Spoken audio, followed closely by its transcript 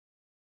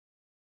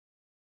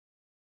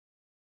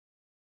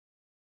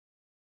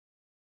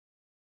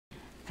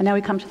And now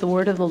we come to the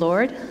word of the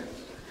Lord,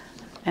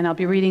 and I'll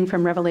be reading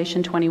from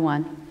Revelation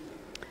 21.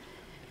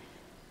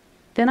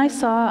 Then I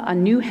saw a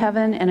new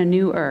heaven and a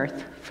new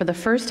earth, for the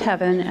first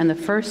heaven and the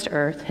first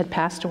earth had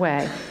passed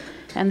away,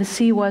 and the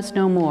sea was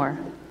no more.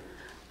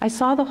 I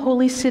saw the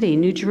holy city,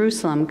 New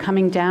Jerusalem,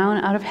 coming down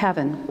out of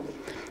heaven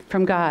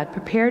from God,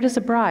 prepared as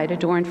a bride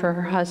adorned for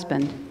her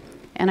husband.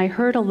 And I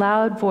heard a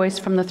loud voice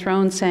from the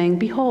throne saying,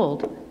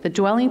 "Behold, the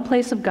dwelling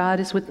place of God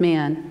is with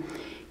man.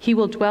 He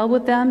will dwell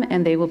with them,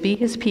 and they will be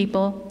his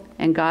people,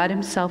 and God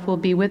himself will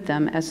be with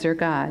them as their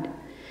God.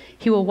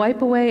 He will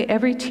wipe away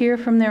every tear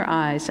from their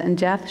eyes, and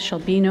death shall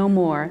be no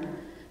more.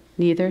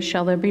 Neither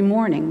shall there be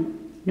mourning,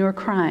 nor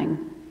crying,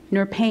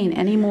 nor pain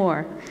any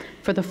more,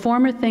 for the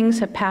former things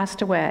have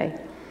passed away."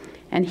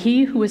 And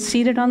he who was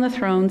seated on the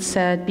throne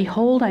said,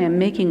 "Behold, I am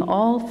making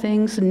all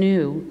things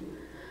new."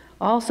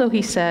 Also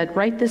he said,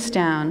 "Write this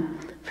down,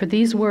 for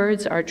these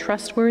words are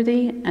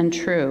trustworthy and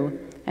true."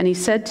 And he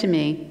said to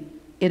me,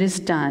 "It is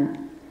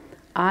done.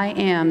 I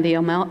am the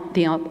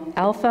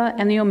Alpha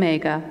and the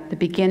Omega, the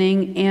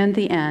beginning and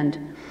the end.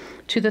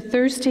 To the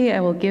thirsty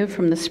I will give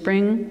from the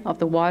spring of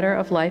the water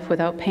of life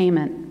without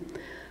payment.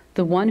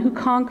 The one who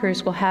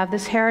conquers will have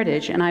this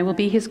heritage, and I will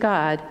be his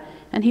God,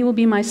 and he will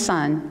be my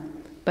son.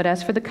 But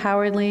as for the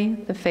cowardly,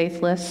 the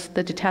faithless,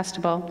 the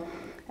detestable,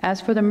 as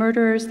for the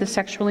murderers, the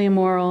sexually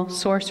immoral,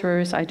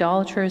 sorcerers,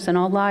 idolaters, and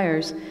all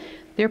liars,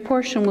 their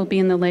portion will be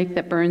in the lake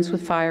that burns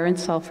with fire and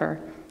sulfur,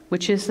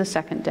 which is the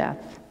second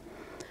death."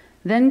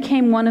 Then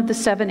came one of the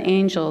seven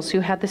angels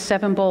who had the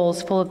seven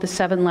bowls full of the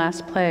seven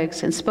last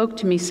plagues, and spoke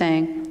to me,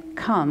 saying,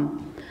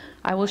 "Come,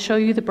 I will show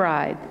you the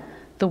bride,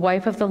 the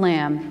wife of the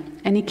Lamb."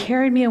 And he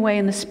carried me away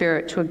in the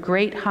Spirit to a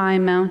great high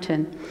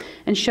mountain,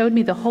 and showed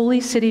me the holy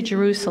city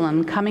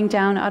Jerusalem coming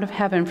down out of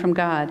heaven from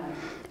God,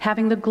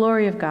 having the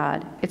glory of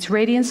God, its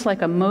radiance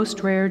like a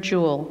most rare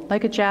jewel,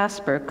 like a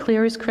jasper,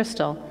 clear as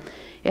crystal.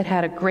 It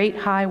had a great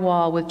high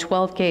wall with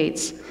 12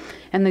 gates,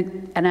 and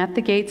at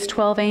the gates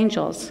 12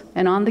 angels,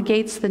 and on the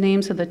gates the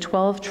names of the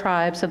 12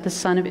 tribes of the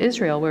son of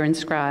Israel were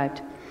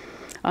inscribed.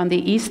 On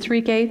the east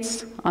 3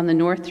 gates, on the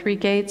north 3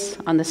 gates,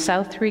 on the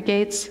south 3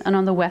 gates, and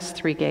on the west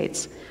 3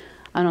 gates.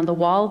 And on the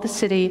wall of the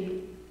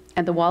city,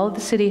 and the wall of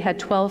the city had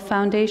 12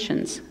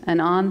 foundations,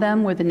 and on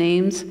them were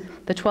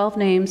the 12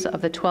 names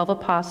of the 12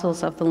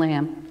 apostles of the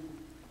Lamb.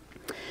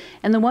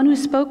 And the one who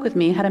spoke with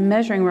me had a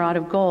measuring rod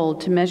of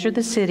gold to measure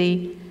the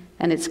city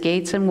and its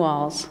gates and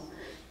walls.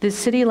 This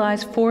city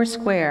lies 4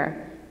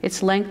 square,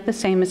 its length the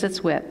same as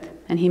its width.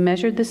 And he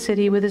measured the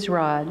city with his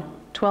rod,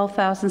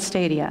 12,000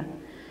 stadia.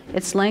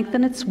 Its length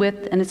and its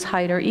width and its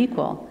height are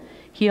equal.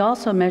 He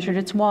also measured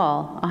its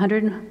wall,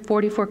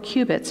 144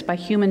 cubits by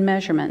human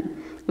measurement,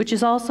 which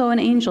is also an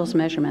angel's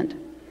measurement.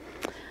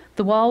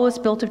 The wall was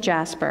built of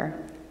jasper,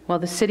 while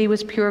the city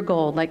was pure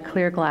gold, like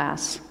clear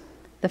glass.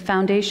 The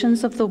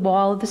foundations of the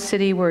wall of the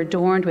city were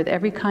adorned with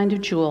every kind of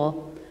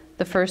jewel.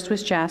 The first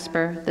was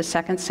jasper, the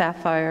second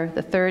sapphire,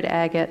 the third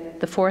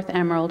agate, the fourth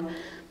emerald,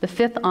 the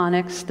fifth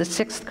onyx, the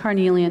sixth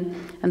carnelian,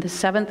 and the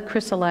seventh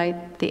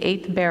chrysolite, the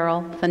eighth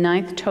beryl, the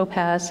ninth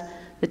topaz,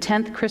 the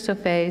 10th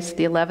chrysoprase,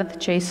 the 11th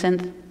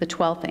jacinth, the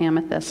 12th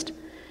amethyst.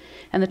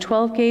 And the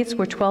 12 gates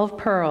were 12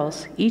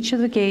 pearls, each of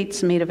the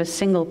gates made of a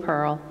single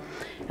pearl.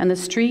 And the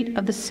street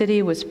of the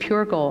city was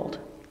pure gold,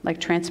 like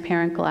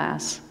transparent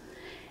glass.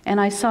 And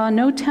I saw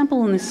no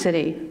temple in the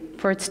city,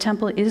 for its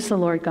temple is the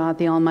Lord God,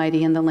 the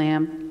Almighty, and the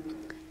Lamb.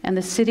 And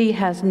the city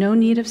has no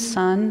need of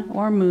sun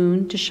or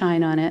moon to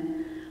shine on it,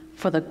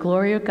 for the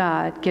glory of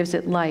God gives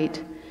it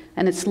light,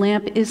 and its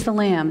lamp is the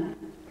Lamb.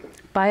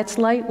 By its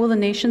light will the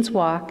nations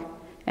walk,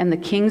 and the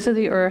kings of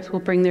the earth will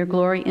bring their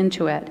glory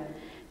into it.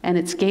 And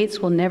its gates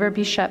will never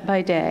be shut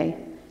by day,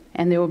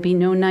 and there will be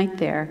no night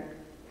there.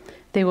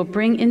 They will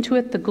bring into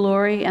it the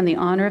glory and the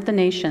honor of the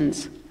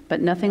nations,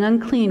 but nothing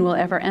unclean will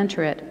ever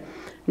enter it,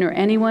 nor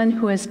anyone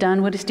who has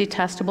done what is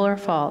detestable or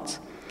false,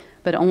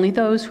 but only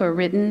those who are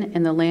written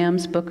in the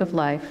Lamb's book of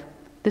life.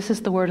 This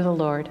is the word of the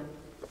Lord.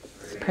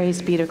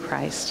 Praise be to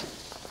Christ.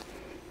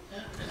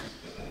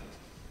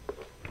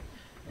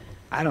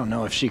 I don't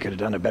know if she could have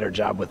done a better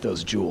job with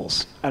those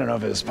jewels. I don't know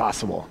if it was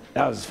possible.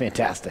 That was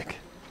fantastic.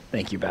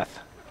 Thank you, Beth.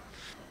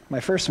 My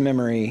first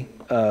memory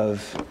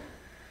of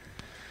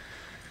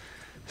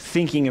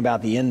thinking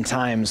about the end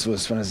times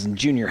was when I was in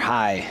junior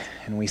high,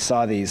 and we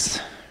saw these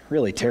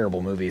really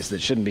terrible movies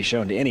that shouldn't be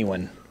shown to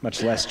anyone,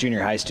 much less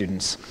junior high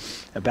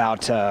students,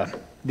 about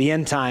the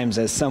end times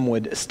as some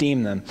would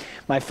esteem them.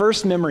 My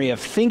first memory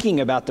of thinking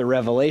about the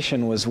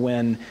Revelation was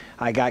when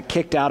I got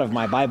kicked out of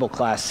my Bible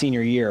class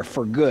senior year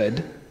for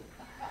good.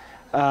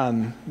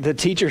 The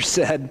teacher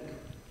said,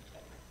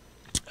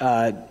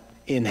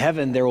 in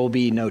heaven there will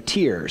be no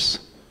tears.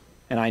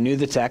 And I knew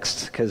the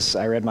text because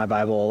I read my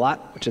Bible a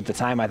lot, which at the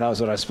time I thought was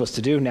what I was supposed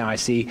to do. Now I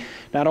see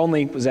not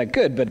only was that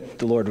good, but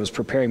the Lord was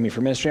preparing me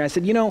for ministry. And I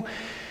said,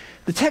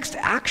 the text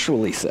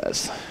actually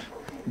says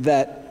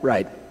that,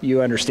 right,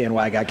 you understand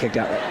why I got kicked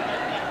out.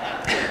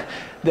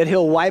 that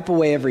he'll wipe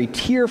away every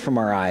tear from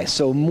our eye.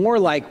 So more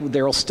like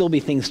there will still be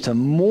things to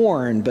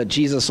mourn, but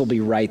Jesus will be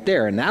right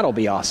there, and that'll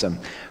be awesome.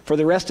 For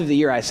the rest of the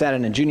year, I sat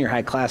in a junior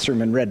high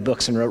classroom and read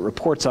books and wrote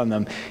reports on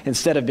them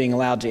instead of being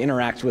allowed to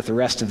interact with the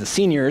rest of the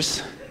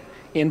seniors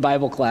in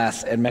Bible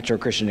class at Metro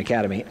Christian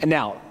Academy. And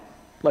now,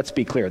 let's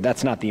be clear,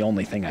 that's not the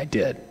only thing I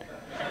did.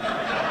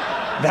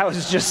 That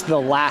was just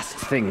the last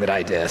thing that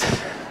I did.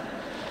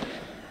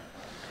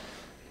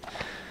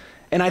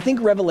 And I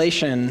think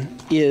Revelation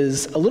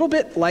is a little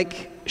bit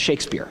like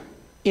Shakespeare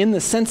in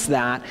the sense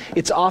that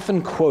it's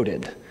often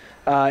quoted.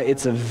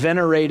 It's a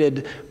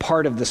venerated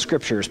part of the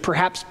scriptures,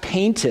 perhaps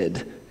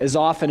painted as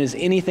often as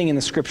anything in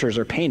the scriptures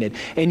are painted.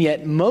 And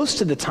yet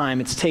most of the time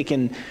it's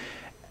taken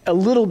a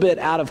little bit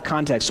out of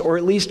context, or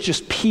at least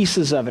just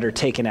pieces of it are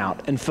taken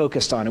out and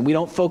focused on. And we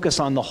don't focus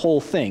on the whole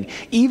thing.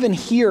 Even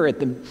here at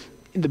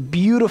the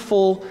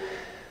beautiful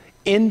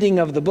ending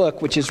of the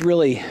book, which is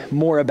really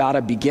more about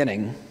a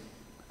beginning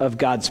of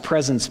God's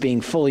presence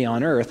being fully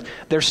on earth,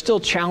 there's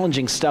still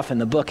challenging stuff in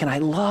the book, and I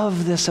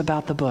love this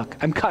about the book.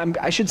 I'm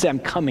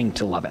coming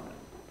to love it.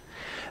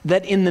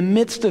 That in the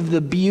midst of the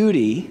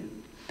beauty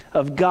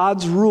of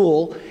God's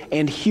rule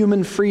and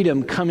human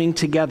freedom coming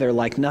together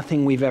like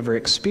nothing we've ever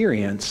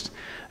experienced,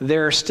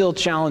 there are still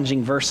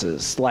challenging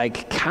verses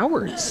like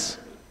cowards.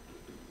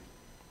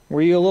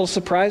 Were you a little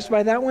surprised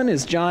by that one?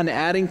 Is John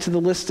adding to the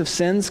list of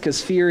sins?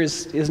 Because fear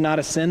is not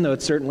a sin, though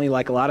it certainly,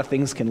 like a lot of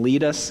things, can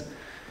lead us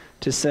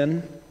to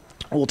sin.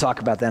 We'll talk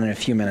about that in a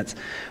few minutes.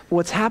 But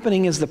what's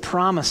happening is the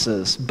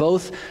promises,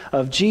 both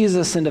of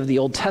Jesus and of the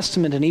Old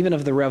Testament and even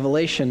of the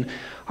Revelation,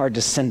 are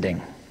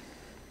descending.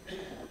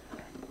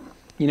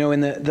 You know, in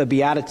the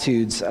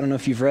Beatitudes, I don't know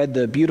if you've read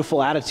the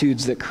beautiful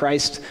attitudes that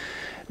Christ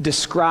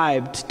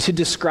described to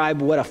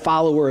describe what a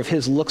follower of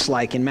his looks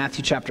like in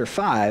Matthew chapter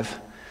 5.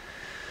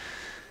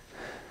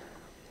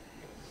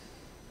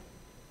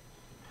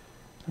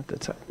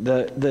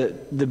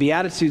 The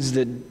Beatitudes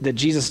that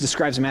Jesus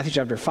describes in Matthew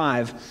chapter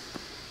 5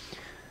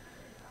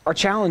 are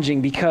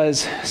challenging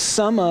because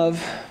some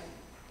of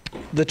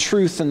the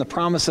truth and the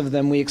promise of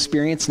them we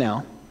experience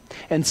now,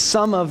 and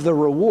some of the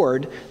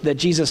reward that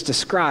Jesus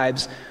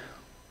describes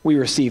we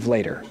receive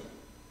later,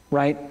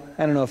 right?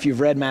 I don't know if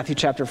you've read Matthew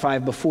chapter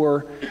 5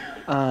 before,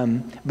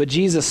 but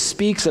Jesus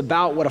speaks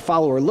about what a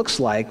follower looks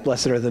like.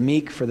 Blessed are the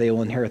meek, for they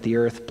will inherit the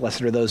earth.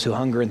 Blessed are those who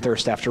hunger and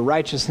thirst after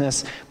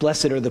righteousness.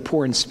 Blessed are the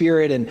poor in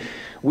spirit. And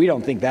we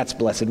don't think that's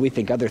blessed. We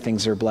think other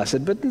things are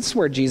blessed. But this is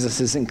where Jesus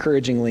is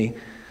encouragingly,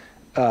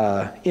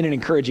 in an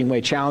encouraging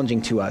way,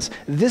 challenging to us.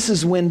 This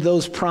is when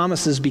those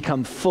promises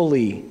become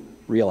fully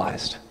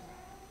realized.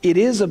 It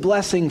is a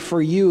blessing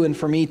for you and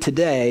for me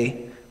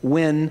today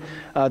when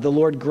the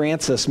Lord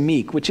grants us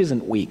meek, which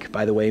isn't weak,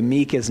 by the way.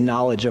 Meek is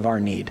knowledge of our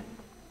need.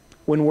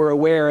 When we're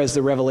aware, as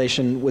the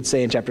Revelation would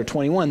say in chapter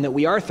 21, that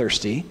we are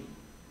thirsty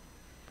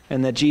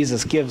and that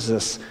Jesus gives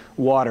us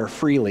water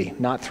freely,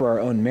 not through our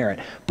own merit.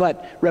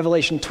 But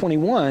Revelation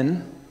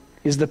 21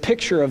 is the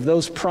picture of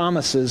those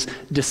promises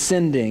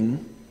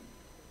descending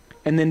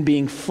and then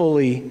being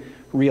fully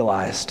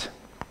realized.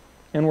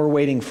 And we're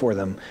waiting for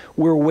them.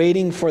 We're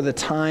waiting for the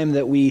time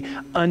that we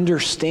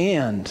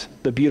understand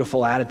the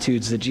beautiful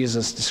attitudes that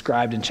Jesus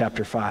described in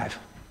chapter 5.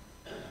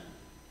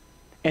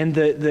 And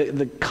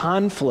the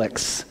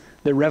conflicts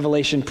that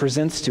Revelation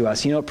presents to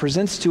us. You know, it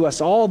presents to us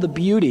all the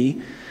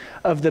beauty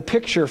of the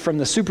picture from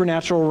the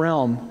supernatural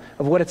realm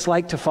of what it's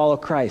like to follow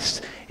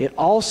Christ. It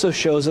also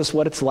shows us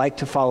what it's like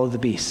to follow the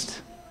beast.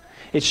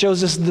 It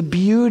shows us the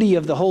beauty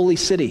of the holy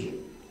city,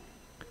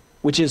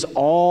 which is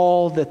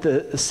all that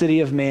the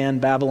city of man,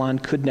 Babylon,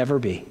 could never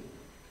be.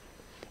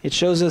 It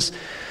shows us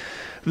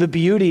the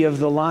beauty of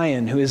the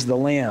lion who is the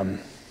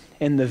lamb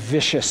and the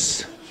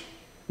viciousness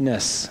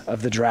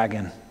of the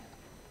dragon.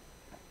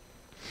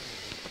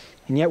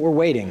 And yet we're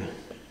waiting,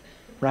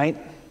 right?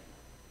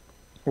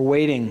 We're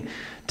waiting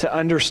to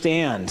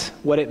understand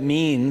what it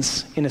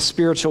means in a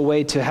spiritual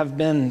way to have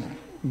been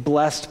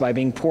blessed by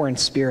being poor in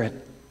spirit.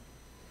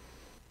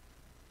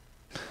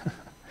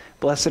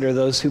 Blessed are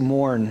those who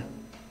mourn.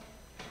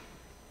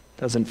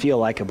 Doesn't feel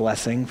like a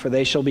blessing, for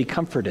they shall be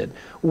comforted.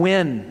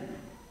 When?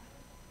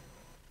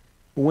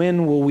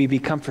 When will we be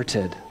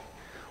comforted?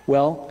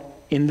 Well,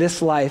 in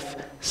this life,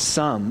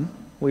 some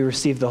we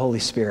receive the Holy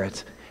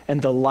Spirit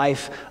and the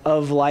life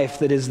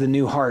that is the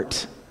new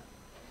heart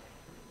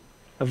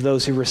of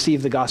those who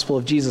receive the gospel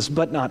of Jesus,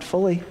 but not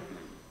fully.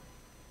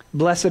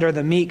 Blessed are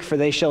the meek, for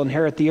they shall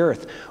inherit the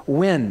earth.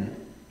 When?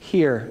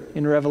 Here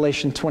in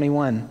Revelation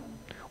 21,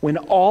 when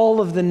all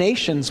of the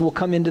nations will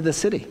come into the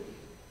city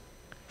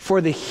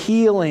for the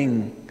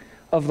healing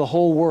of the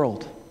whole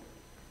world.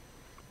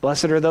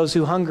 Blessed are those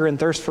who hunger and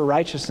thirst for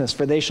righteousness,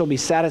 for they shall be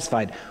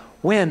satisfied.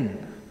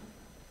 When?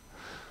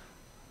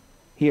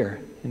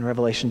 Here in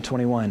Revelation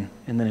 21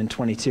 and then in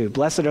 22.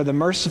 Blessed are the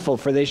merciful,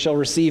 for they shall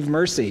receive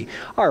mercy.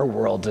 Our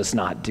world does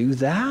not do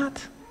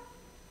that.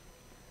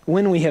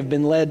 When we have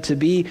been led to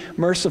be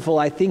merciful,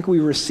 I think we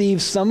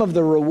receive some of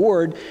the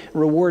reward.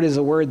 Reward is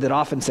a word that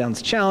often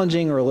sounds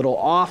challenging or a little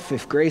off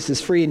if grace is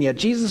free, and yet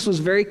Jesus was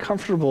very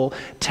comfortable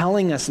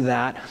telling us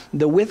that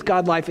the with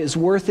God life is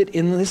worth it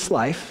in this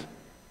life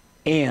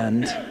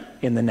and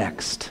in the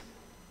next.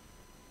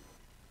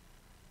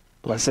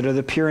 Blessed are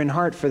the pure in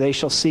heart, for they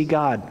shall see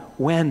God.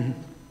 When?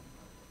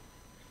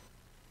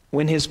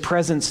 When his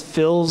presence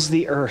fills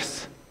the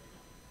earth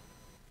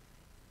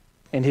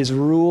and his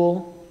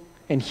rule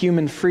and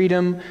human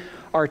freedom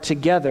are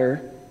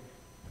together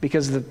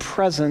because the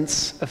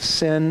presence of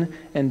sin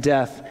and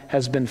death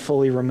has been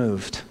fully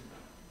removed.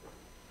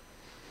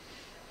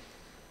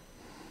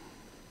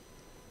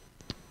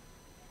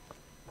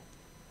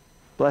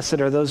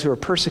 Blessed are those who are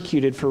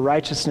persecuted for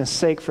righteousness'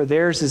 sake, for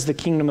theirs is the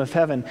kingdom of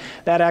heaven.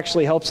 That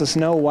actually helps us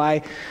know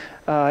why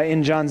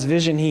in John's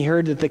vision he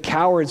heard that the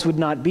cowards would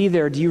not be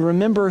there. Do you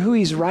remember who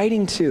he's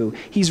writing to?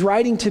 He's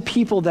writing to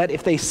people that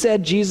if they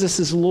said Jesus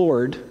is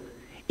Lord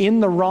in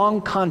the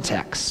wrong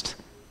context,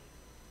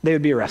 they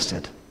would be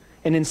arrested,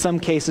 and in some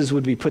cases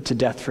would be put to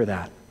death for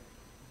that.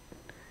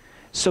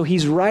 So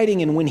he's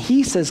writing, and when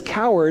he says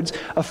cowards,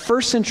 a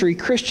first century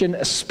Christian,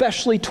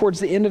 especially towards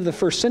the end of the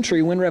first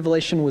century when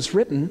Revelation was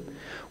written,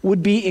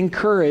 would be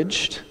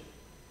encouraged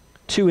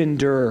to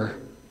endure,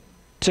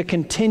 to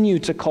continue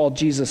to call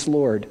Jesus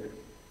Lord,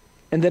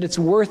 and that it's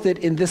worth it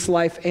in this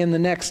life and the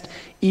next,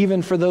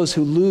 even for those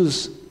who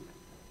lose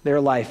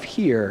their life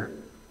here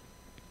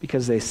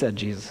because they said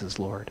Jesus is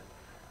Lord.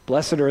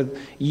 Blessed are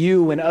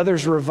you when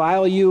others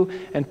revile you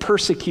and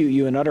persecute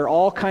you and utter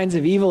all kinds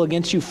of evil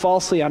against you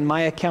falsely on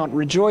my account.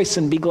 Rejoice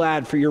and be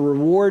glad, for your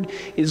reward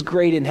is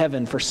great in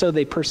heaven, for so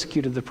they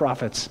persecuted the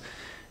prophets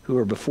who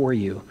were before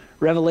you.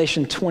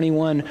 Revelation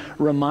 21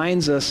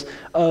 reminds us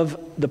of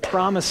the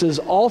promises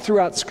all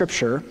throughout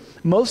Scripture,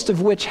 most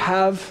of which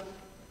have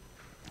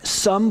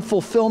some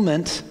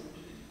fulfillment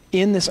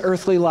in this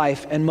earthly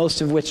life, and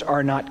most of which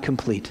are not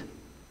complete.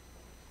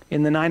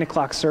 In the 9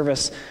 o'clock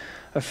service,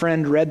 a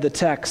friend read the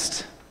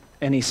text,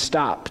 and he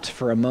stopped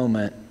for a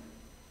moment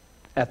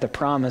at the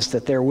promise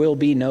that there will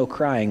be no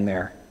crying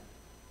there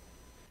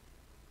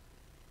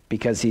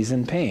because he's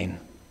in pain.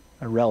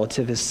 A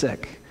relative is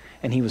sick,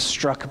 and he was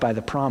struck by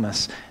the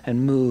promise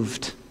and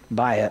moved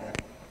by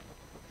it.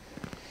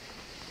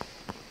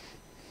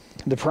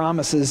 The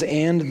promises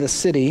and the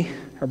city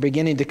are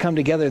beginning to come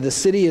together. The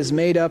city is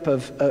made up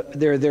of,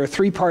 there are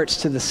three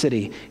parts to the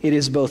city. It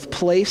is both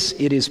place,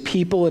 it is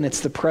people, and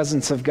it's the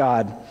presence of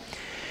God.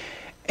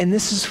 And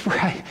this is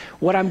where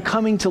what I'm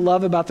coming to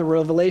love about the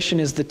Revelation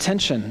is the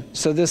tension.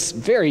 So this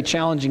very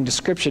challenging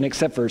description,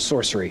 except for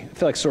sorcery. I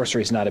feel like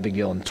sorcery is not a big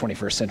deal in the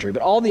 21st century,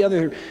 but all the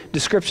other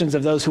descriptions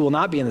of those who will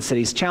not be in the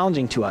city is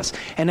challenging to us.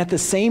 And at the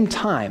same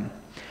time,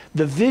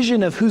 the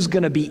vision of who's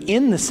going to be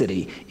in the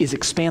city is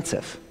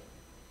expansive.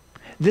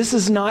 This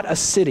is not a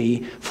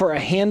city for a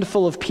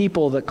handful of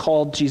people that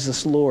called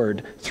Jesus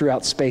Lord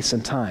throughout space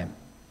and time.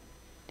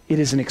 It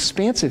is an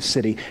expansive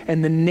city,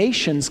 and the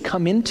nations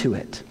come into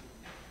it.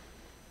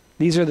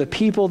 These are the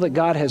people that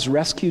God has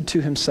rescued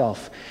to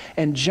himself.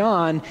 And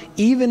John,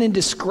 even in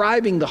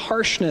describing the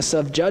harshness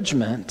of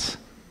judgment,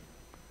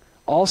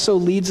 also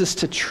leads us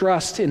to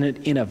trust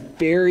in a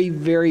very,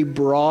 very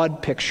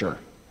broad picture.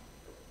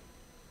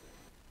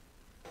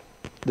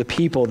 The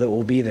people that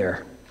will be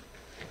there.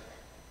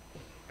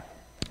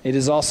 It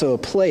is also a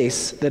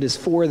place that is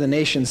for the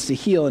nations to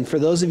heal. And for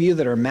those of you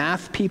that are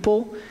math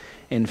people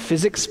and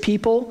physics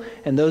people,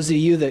 and those of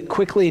you that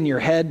quickly in your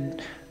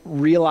head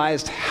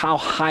realized how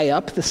high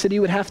up the city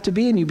would have to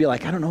be, and you'd be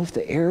like, I don't know if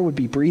the air would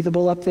be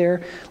breathable up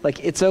there.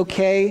 Like, it's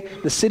okay.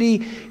 The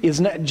city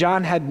is not,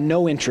 John had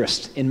no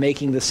interest in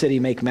making the city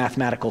make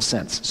mathematical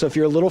sense. So if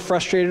you're a little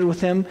frustrated with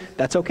him,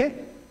 that's okay.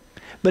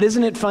 But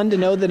isn't it fun to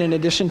know that in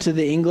addition to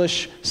the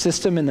English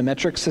system and the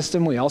metric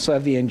system, we also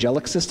have the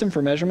angelic system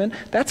for measurement?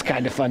 That's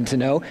kind of fun to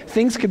know.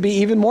 Things could be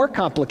even more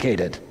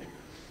complicated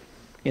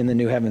in the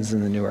new heavens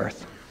and the new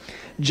earth.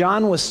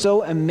 John was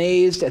so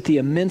amazed at the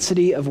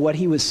immensity of what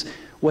he was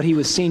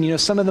seeing. You know,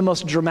 some of the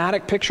most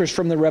dramatic pictures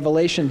from the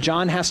Revelation,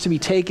 John has to be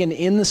taken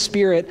in the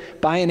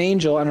Spirit by an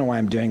angel. I don't know why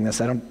I'm doing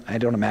this. I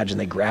don't imagine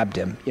they grabbed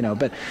him,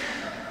 but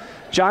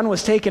John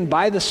was taken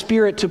by the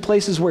Spirit to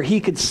places where he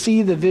could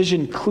see the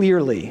vision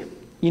clearly.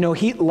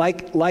 He,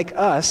 like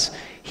us,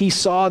 he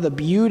saw the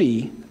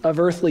beauty of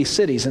earthly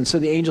cities, and so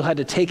the angel had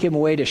to take him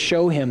away to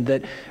show him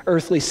that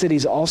earthly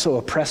cities also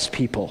oppress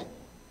people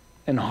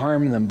and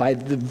harm them by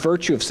the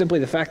virtue of simply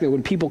the fact that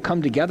when people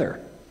come together,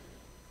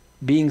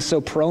 being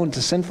so prone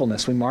to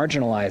sinfulness, we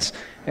marginalize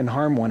and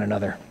harm one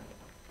another.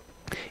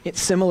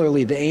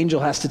 Similarly, the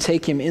angel has to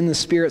take him in the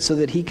Spirit so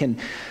that he can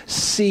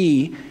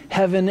see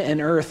heaven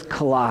and earth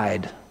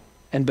collide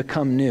and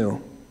become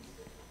new.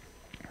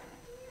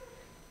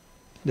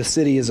 The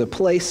city is a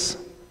place.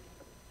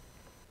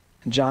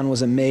 John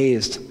was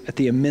amazed at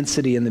the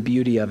immensity and the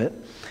beauty of it.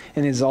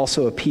 And it is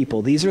also a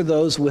people. These are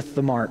those with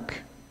the mark.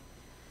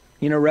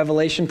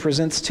 Revelation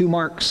presents two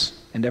marks,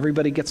 and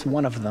everybody gets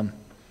one of them.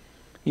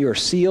 You are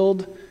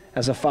sealed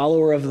as a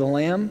follower of the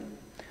Lamb,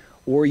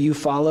 or you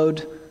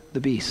followed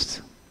the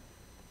beast.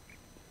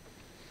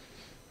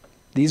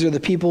 These are the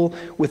people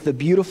with the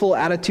beautiful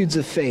attitudes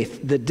of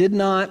faith that did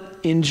not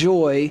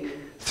enjoy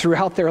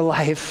throughout their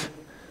life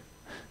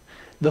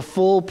the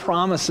full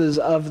promises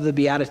of the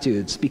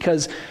Beatitudes.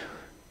 Because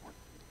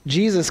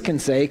Jesus can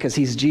say, because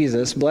he's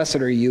Jesus, blessed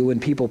are you when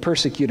people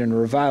persecute and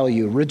revile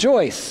you.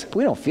 Rejoice.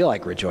 We don't feel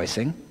like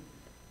rejoicing.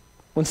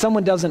 When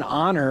someone doesn't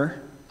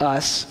honor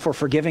us for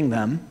forgiving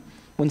them,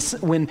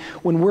 when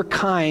we're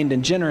kind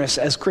and generous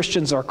as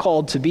Christians are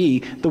called to be,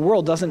 the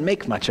world doesn't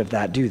make much of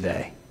that, do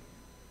they?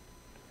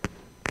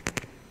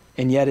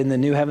 And yet in the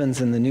new heavens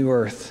and the new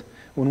earth,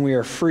 when we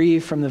are free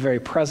from the very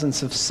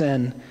presence of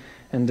sin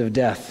and of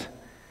death,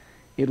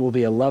 it will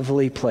be a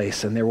lovely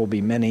place, and there will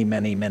be many,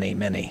 many, many,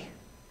 many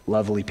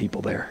lovely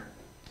people there.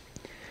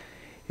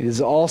 It is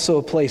also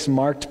a place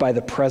marked by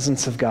the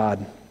presence of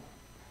God.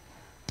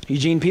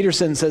 Eugene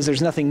Peterson says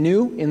there's nothing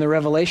new in the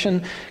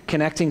Revelation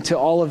connecting to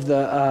all of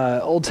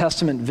the Old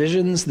Testament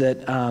visions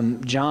that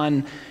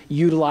John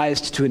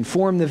utilized to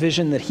inform the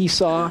vision that he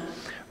saw.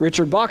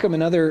 Richard Bauckham,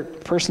 another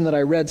person that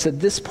I read, said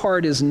this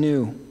part is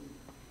new.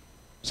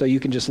 So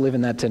you can just live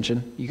in that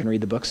tension. You can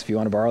read the books if you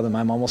want to borrow them.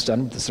 I'm almost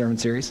done with the sermon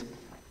series.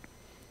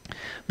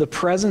 The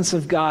presence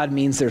of God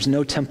means there's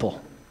no temple.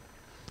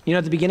 You know,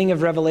 at the beginning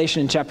of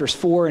Revelation in chapters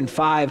 4 and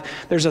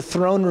 5, there's a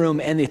throne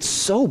room, and it's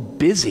so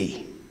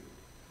busy.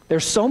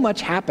 There's so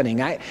much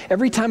happening.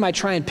 Every time I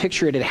try and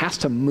picture it, it has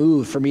to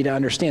move for me to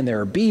understand. There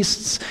are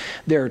beasts,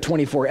 there are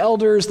 24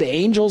 elders, the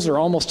angels are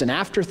almost an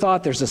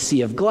afterthought. There's a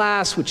sea of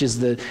glass, which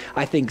is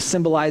I think,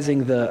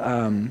 symbolizing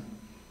that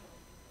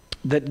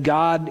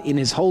God in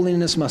his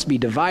holiness must be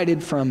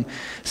divided from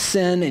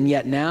sin, and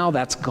yet now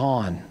that's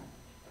gone.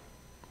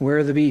 Where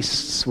are the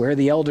beasts? Where are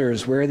the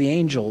elders? Where are the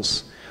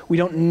angels? They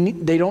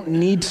don't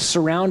need to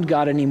surround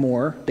God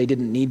anymore. They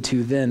didn't need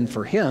to then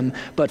for him,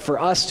 but for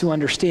us to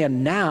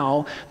understand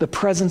now, the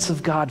presence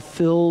of God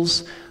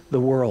fills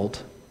the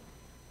world.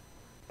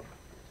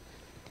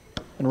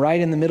 And right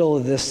in the middle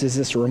of this is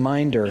this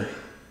reminder,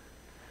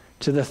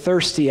 to the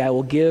thirsty I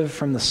will give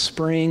from the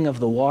spring of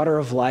the water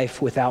of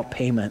life without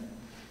payment.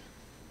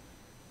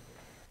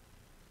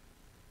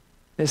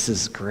 This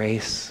is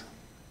grace.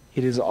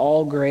 It is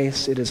all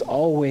grace. It is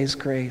always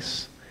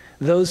grace.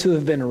 Those who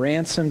have been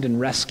ransomed and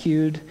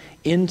rescued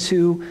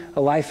into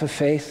a life of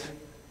faith,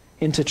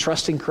 into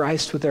trusting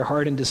Christ with their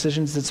heart and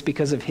decisions, it's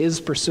because of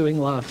his pursuing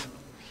love.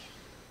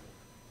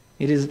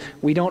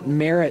 We don't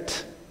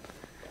merit.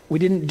 We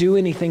didn't do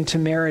anything to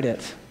merit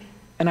it.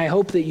 And I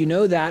hope that you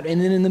know that. And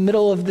then in the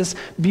middle of this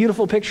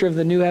beautiful picture of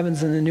the new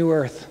heavens and the new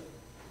earth,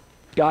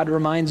 God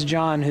reminds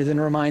John, who then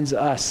reminds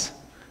us,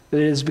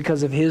 that it is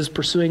because of his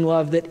pursuing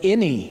love that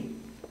any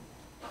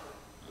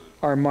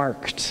are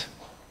marked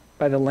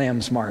by the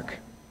Lamb's mark.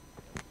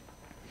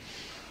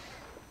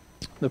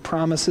 The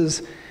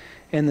promises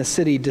and the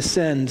city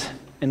descend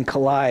and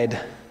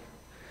collide.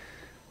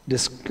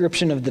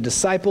 Description of the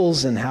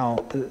disciples and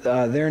how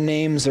their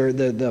names are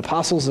the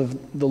apostles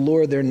of the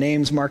Lord, their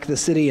names mark the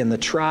city, and the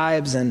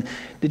tribes. And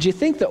did you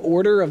think the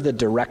order of the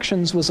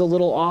directions was a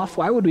little off?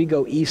 Why would we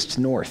go east,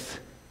 north,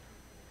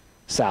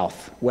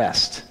 south,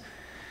 west?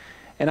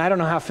 And I don't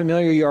know how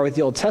familiar you are with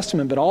the Old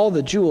Testament, but all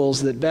the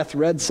jewels that Beth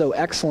read so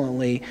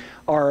excellently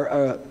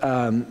are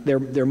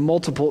they're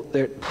multiple.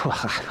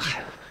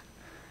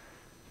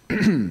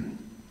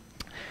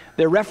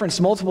 They're referenced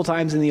multiple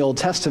times in the Old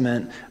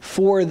Testament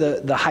for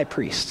the high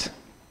priest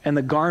and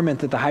the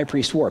garment that the high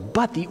priest wore.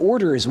 But the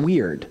order is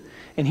weird.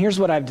 And here's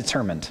what I've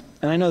determined.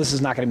 And I know this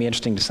is not going to be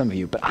interesting to some of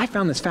you, but I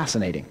found this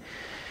fascinating.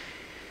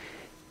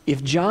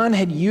 If John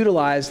had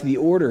utilized the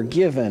order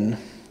given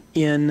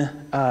in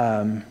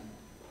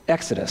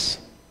Exodus,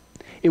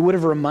 it would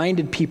have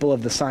reminded people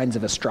of the signs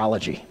of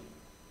astrology.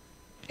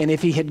 And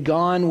if he had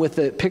gone with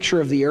a picture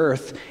of the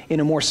earth in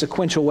a more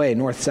sequential way,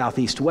 north, south,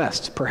 east,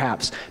 west,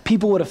 perhaps,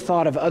 people would have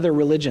thought of other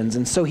religions.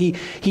 And so he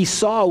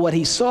saw what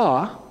he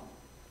saw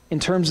in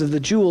terms of the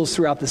jewels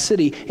throughout the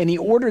city, and he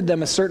ordered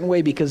them a certain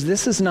way because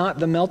this is not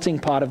the melting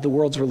pot of the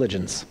world's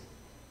religions.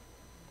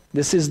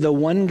 This is the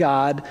one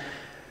God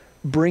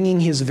bringing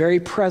his very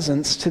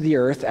presence to the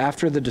earth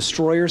after the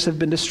destroyers have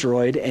been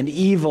destroyed and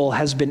evil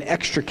has been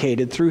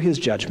extricated through his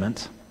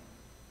judgment.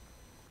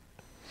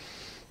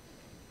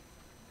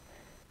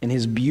 And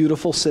his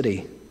beautiful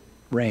city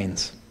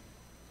reigns.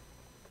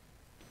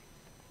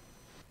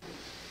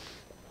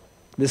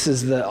 This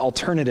is the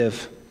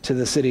alternative to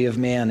the city of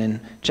man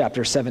in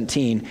chapter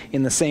 17.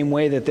 In the same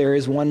way that there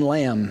is one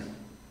lamb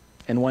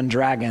and one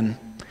dragon,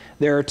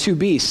 there are two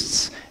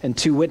beasts and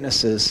two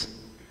witnesses.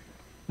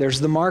 There's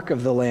the mark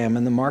of the lamb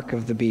and the mark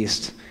of the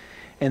beast.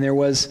 And there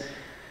was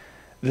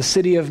the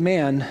city of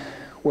man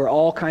where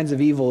all kinds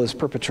of evil is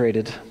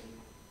perpetrated.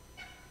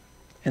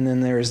 And then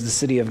there is the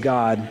city of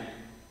God.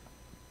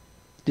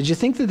 Did you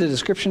think that the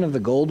description of the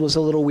gold was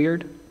a little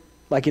weird?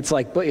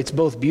 It's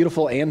both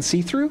beautiful and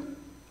see-through?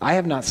 I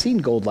have not seen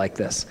gold like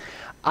this.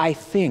 I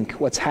think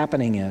what's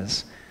happening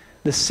is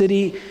the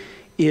city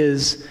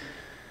has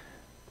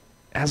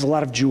a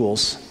lot of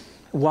jewels.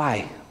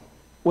 Why?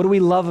 What do we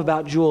love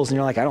about jewels? And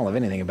you're like, I don't love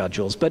anything about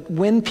jewels. But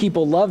when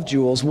people love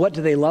jewels, what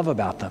do they love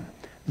about them?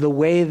 the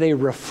way they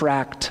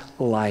refract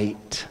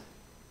light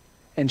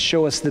and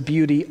show us the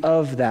beauty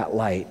of that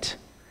light.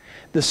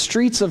 The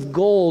streets of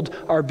gold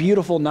are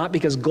beautiful not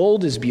because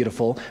gold is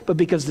beautiful, but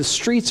because the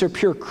streets are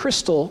pure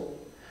crystal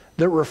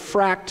that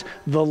refract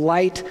the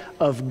light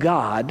of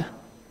God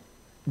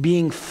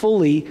being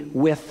fully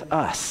with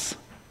us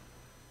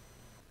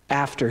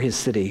after his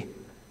city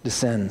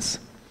descends.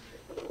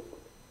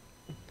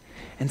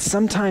 And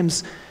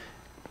sometimes,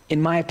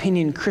 in my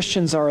opinion,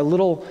 Christians are a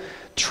little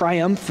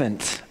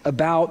triumphant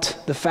about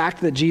the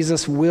fact that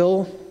Jesus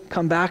will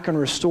come back and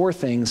restore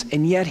things.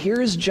 And yet here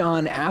is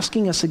John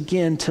asking us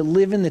again to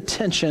live in the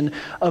tension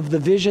of the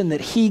vision that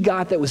he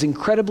got that was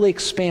incredibly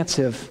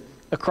expansive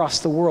across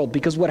the world.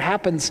 Because what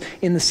happens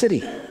in the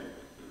city?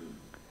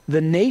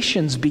 The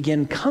nations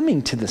begin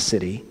coming to the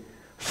city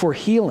for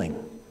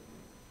healing,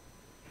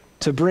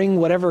 to bring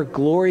whatever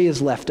glory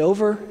is left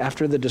over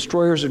after the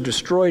destroyers are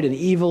destroyed and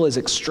evil is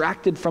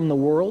extracted from the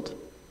world.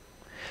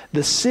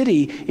 The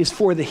city is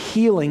for the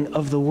healing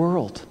of the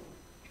world.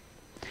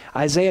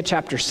 Isaiah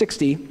chapter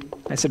 60,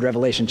 I said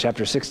Revelation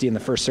chapter 60 in the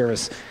first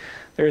service.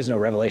 There is no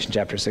Revelation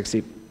chapter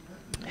 60.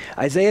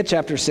 Isaiah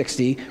chapter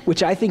 60,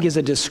 which I think is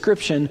a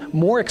description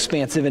more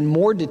expansive and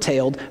more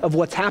detailed of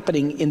what's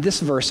happening in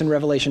this verse in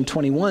Revelation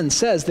 21,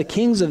 says the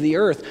kings of the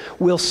earth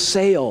will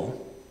sail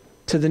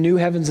to the new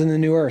heavens and the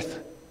new earth.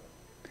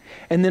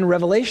 And then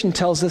Revelation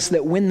tells us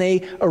that when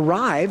they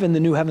arrive in the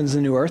new heavens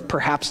and the new earth,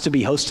 perhaps to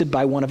be hosted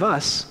by one of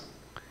us,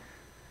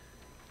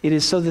 it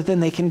is so that then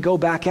they can go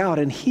back out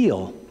and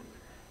heal.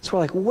 So we're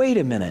like, wait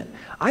a minute.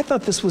 I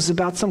thought this was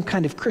about some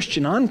kind of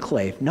Christian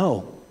enclave.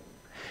 No.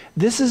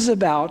 This is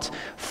about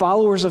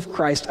followers of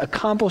Christ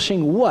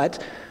accomplishing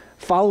what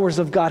followers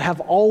of God have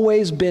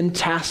always been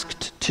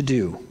tasked to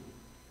do.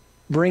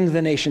 Bring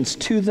the nations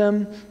to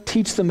them,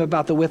 teach them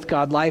about the with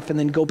God life, and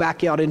then go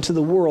back out into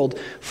the world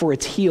for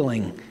its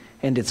healing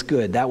and its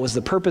good. That was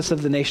the purpose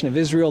of the nation of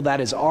Israel.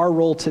 That is our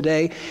role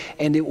today,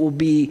 and it will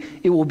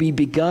be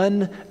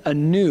begun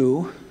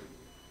anew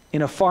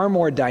in a far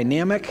more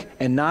dynamic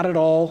and not at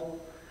all,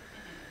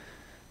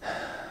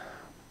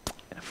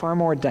 far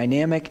more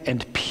dynamic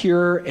and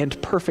pure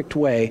and perfect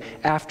way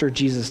after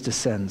Jesus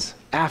descends,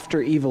 after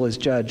evil is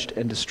judged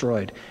and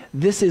destroyed.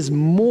 This is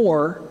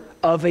more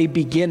of a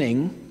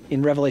beginning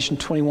in Revelation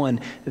 21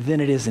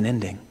 than it is an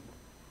ending.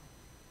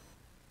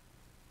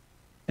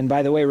 And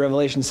by the way,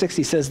 Revelation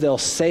 60 says they'll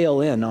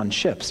sail in on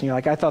ships. And you're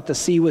like, I thought the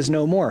sea was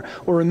no more.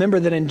 Well, remember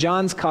that in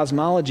John's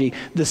cosmology,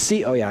 the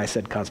sea, oh yeah, I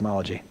said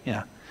cosmology,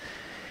 yeah.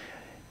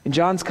 In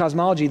John's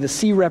cosmology, the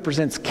sea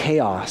represents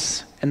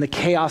chaos and the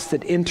chaos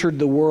that entered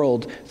the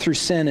world through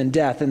sin and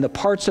death, and the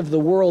parts of the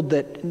world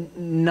that,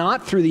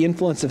 not through the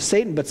influence of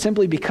Satan, but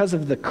simply because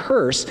of the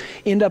curse,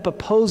 end up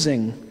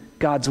opposing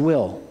God's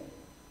will.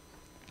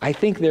 I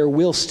think there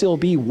will still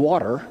be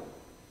water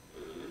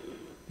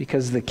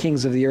because the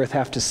kings of the earth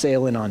have to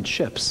sail in on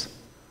ships.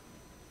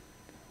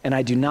 And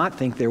I do not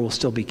think there will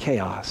still be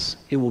chaos.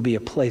 It will be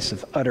a place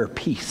of utter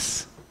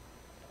peace.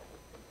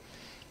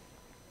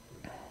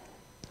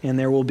 And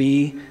there will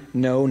be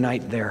no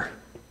night there.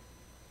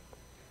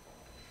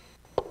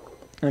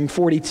 I'm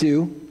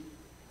 42.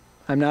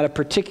 I'm not a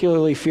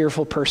particularly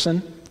fearful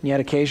person, yet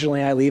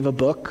occasionally I leave a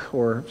book,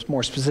 or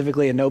more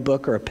specifically a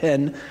notebook or a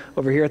pen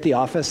over here at the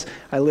office.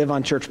 I live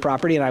on church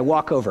property and I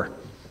walk over.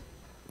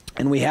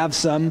 And we have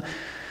some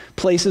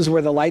places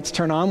where the lights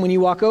turn on when you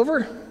walk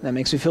over. That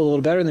makes me feel a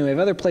little better. And then we have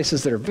other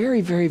places that are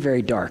very, very,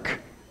 very dark.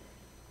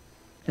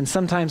 And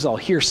sometimes I'll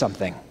hear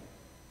something.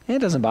 And it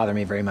doesn't bother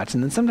me very much.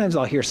 And then sometimes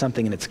I'll hear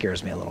something and it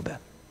scares me a little bit.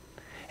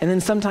 And then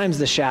sometimes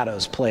the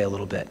shadows play a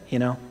little bit, you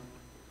know?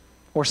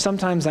 Or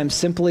sometimes I'm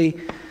simply,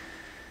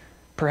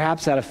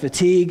 perhaps out of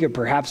fatigue or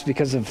perhaps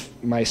because of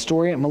my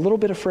story, I'm a little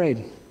bit afraid.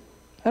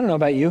 I don't know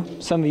about you.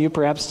 Some of you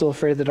perhaps still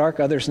afraid of the dark,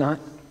 others not.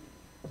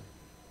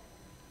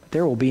 But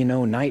there will be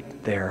no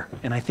night there.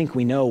 And I think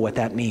we know what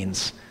that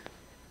means.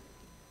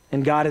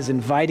 And God is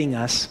inviting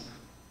us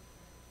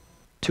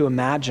to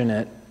imagine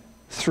it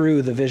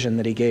through the vision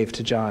that he gave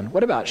to John.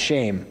 What about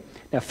shame?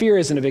 Now, fear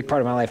isn't a big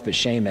part of my life, but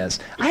shame is.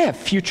 I have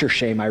future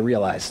shame, I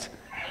realized.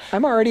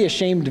 I'm already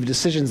ashamed of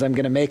decisions I'm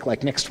going to make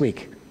like next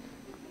week.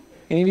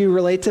 Any of you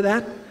relate to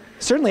that?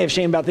 Certainly have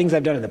shame about things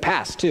I've done in the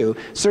past, too.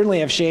 Certainly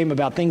have shame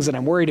about things that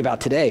I'm worried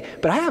about today.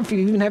 But I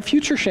even have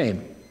future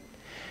shame.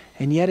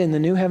 And yet in the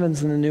new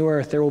heavens and the new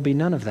earth, there will be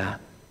none of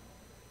that.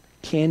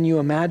 Can you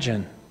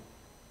imagine?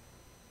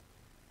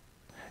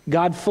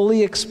 God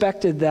fully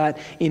expected that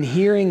in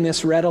hearing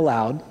this read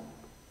aloud,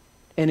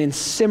 and in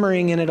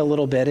simmering in it a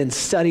little bit and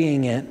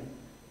studying it,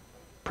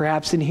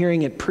 perhaps in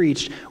hearing it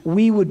preached,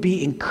 we would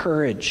be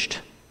encouraged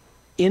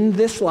in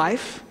this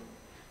life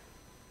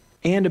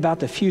and about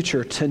the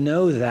future to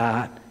know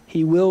that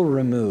he will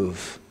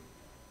remove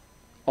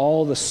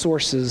all the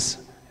sources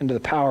and the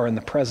power and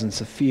the presence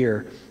of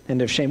fear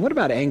and of shame. What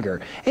about anger?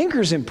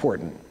 Anger is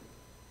important,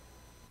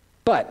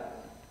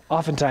 but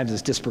oftentimes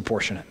it's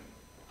disproportionate.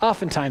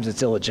 Oftentimes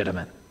it's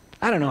illegitimate.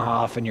 I don't know how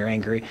often you're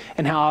angry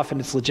and how often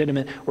it's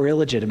legitimate or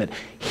illegitimate.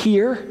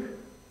 Here,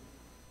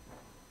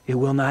 it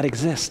will not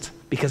exist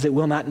because it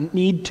will not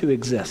need to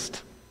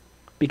exist.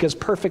 because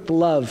perfect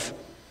love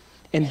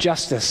and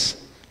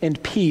justice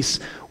and peace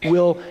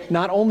will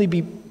not only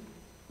be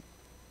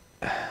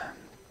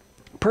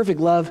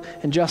perfect love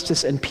and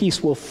justice and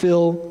peace will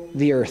fill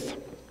the earth.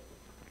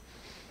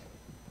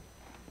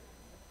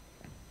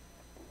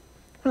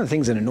 One of the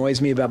things that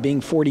annoys me about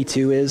being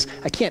 42 is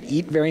I can't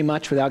eat very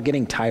much without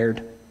getting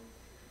tired.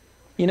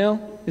 You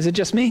know, is it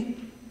just me?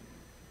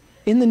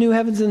 In the new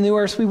heavens and the new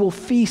earth, we will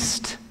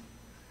feast.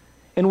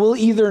 And we'll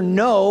either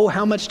know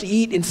how much to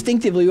eat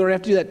instinctively. We don't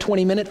have to do that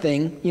 20-minute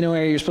thing, you know,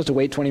 where you're supposed to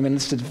wait 20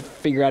 minutes to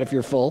figure out if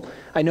you're full.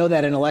 I know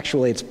that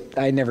intellectually,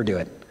 I never do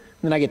it.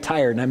 And then I get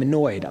tired and I'm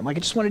annoyed. I'm like, I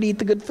just wanted to eat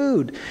the good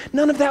food.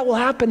 None of that will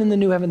happen in the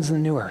new heavens and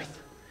the new earth.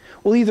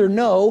 We'll either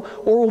know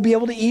or we'll be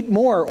able to eat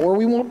more, or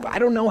we won't. I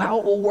don't know how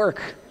it will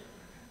work.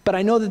 But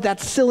I know that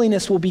that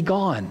silliness will be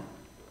gone.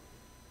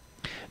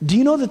 Do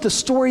you know that the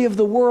story of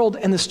the world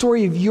and the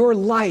story of your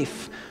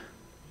life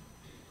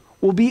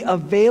will be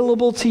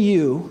available to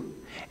you,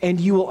 and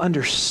you will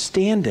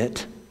understand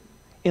it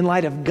in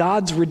light of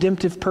God's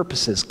redemptive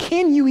purposes?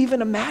 Can you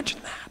even imagine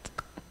that?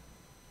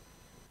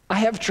 I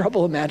have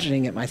trouble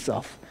imagining it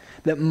myself,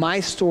 that my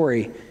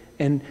story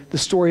and the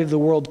story of the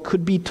world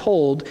could be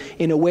told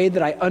in a way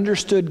that I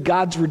understood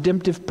God's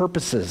redemptive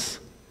purposes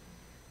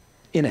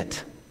in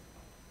it.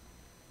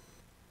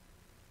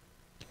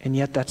 And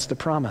yet that's the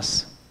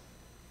promise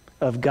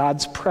of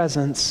God's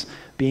presence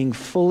being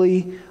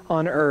fully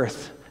on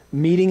earth,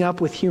 meeting up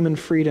with human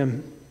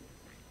freedom.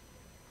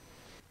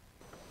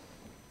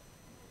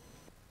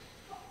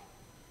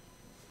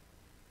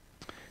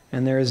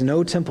 And there is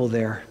no temple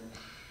there,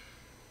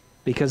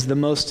 because the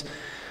most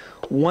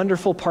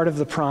wonderful part of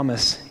the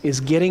promise is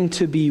getting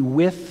to be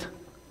with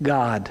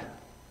God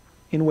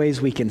in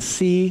ways we can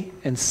see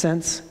and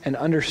sense and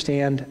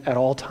understand at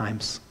all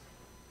times,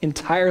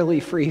 entirely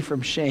free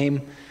from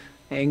shame,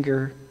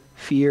 anger,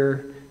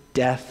 fear,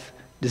 death,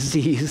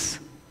 disease.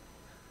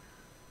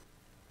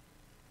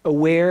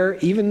 Aware,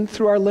 even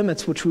through our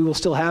limits, which we will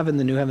still have in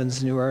the new heavens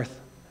and new earth,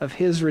 of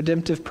his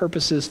redemptive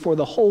purposes for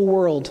the whole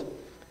world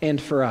and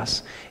for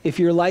us. If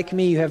you're like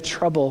me, you have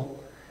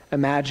trouble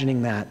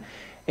imagining that.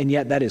 And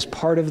yet that is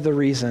part of the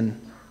reason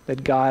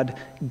that God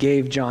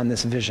gave John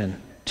this vision,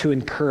 to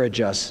encourage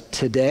us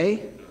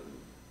today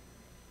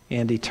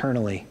and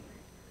eternally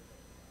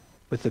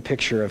with the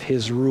picture of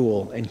his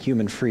rule and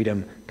human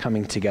freedom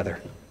coming together.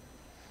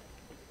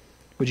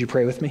 Would you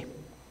pray with me?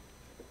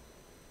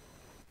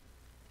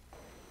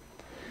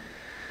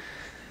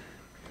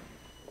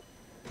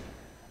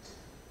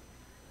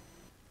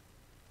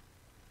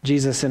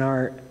 Jesus, in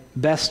our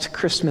best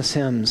Christmas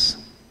hymns,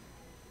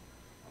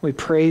 we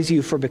praise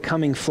you for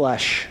becoming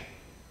flesh,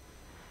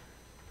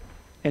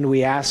 and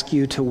we ask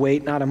you to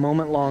wait not a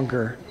moment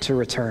longer to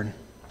return.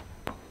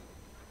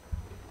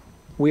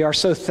 We are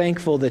so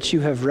thankful that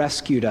you have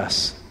rescued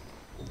us,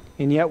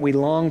 and yet we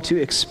long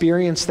to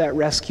experience that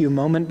rescue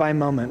moment by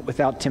moment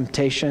without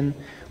temptation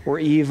or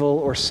evil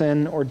or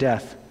sin or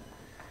death.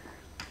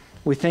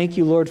 We thank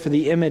you, Lord, for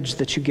the image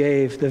that you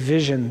gave, the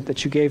vision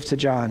that you gave to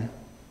John.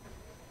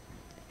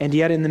 And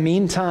yet in the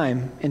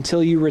meantime,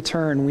 until you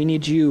return, we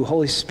need you,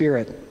 Holy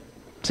Spirit,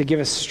 to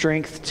give us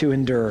strength to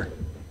endure,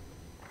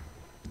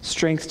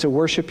 strength to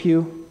worship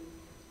you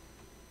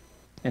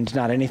and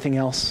not anything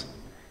else,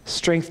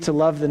 strength to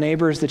love the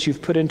neighbors that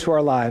you've put into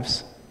our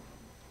lives.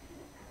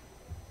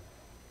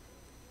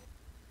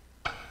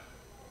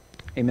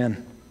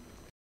 Amen.